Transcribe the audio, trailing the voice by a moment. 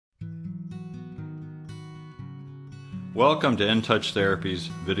Welcome to InTouch Therapy's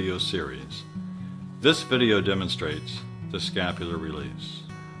video series. This video demonstrates the scapular release.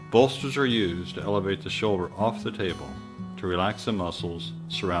 Bolsters are used to elevate the shoulder off the table to relax the muscles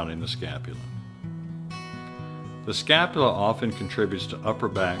surrounding the scapula. The scapula often contributes to upper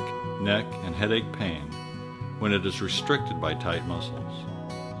back, neck, and headache pain when it is restricted by tight muscles.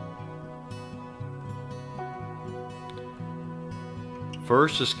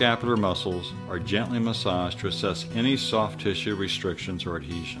 First, the scapular muscles are gently massaged to assess any soft tissue restrictions or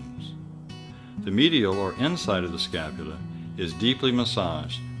adhesions. The medial or inside of the scapula is deeply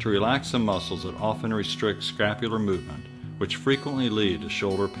massaged to relax the muscles that often restrict scapular movement, which frequently lead to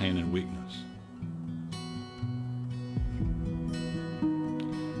shoulder pain and weakness.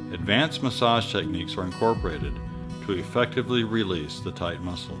 Advanced massage techniques are incorporated to effectively release the tight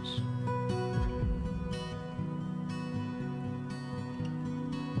muscles.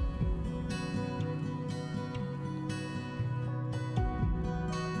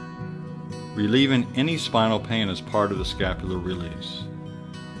 Relieving any spinal pain is part of the scapular release.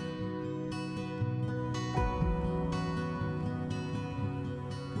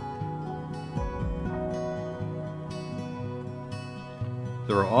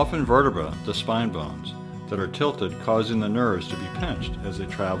 There are often vertebrae, the spine bones, that are tilted, causing the nerves to be pinched as they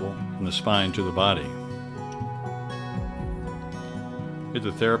travel from the spine to the body. Here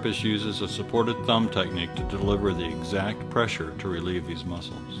the therapist uses a supported thumb technique to deliver the exact pressure to relieve these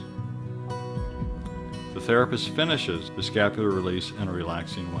muscles. The therapist finishes the scapular release in a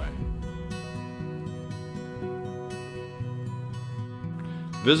relaxing way.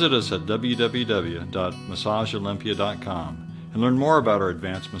 Visit us at www.massageolympia.com and learn more about our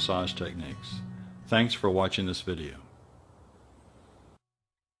advanced massage techniques. Thanks for watching this video.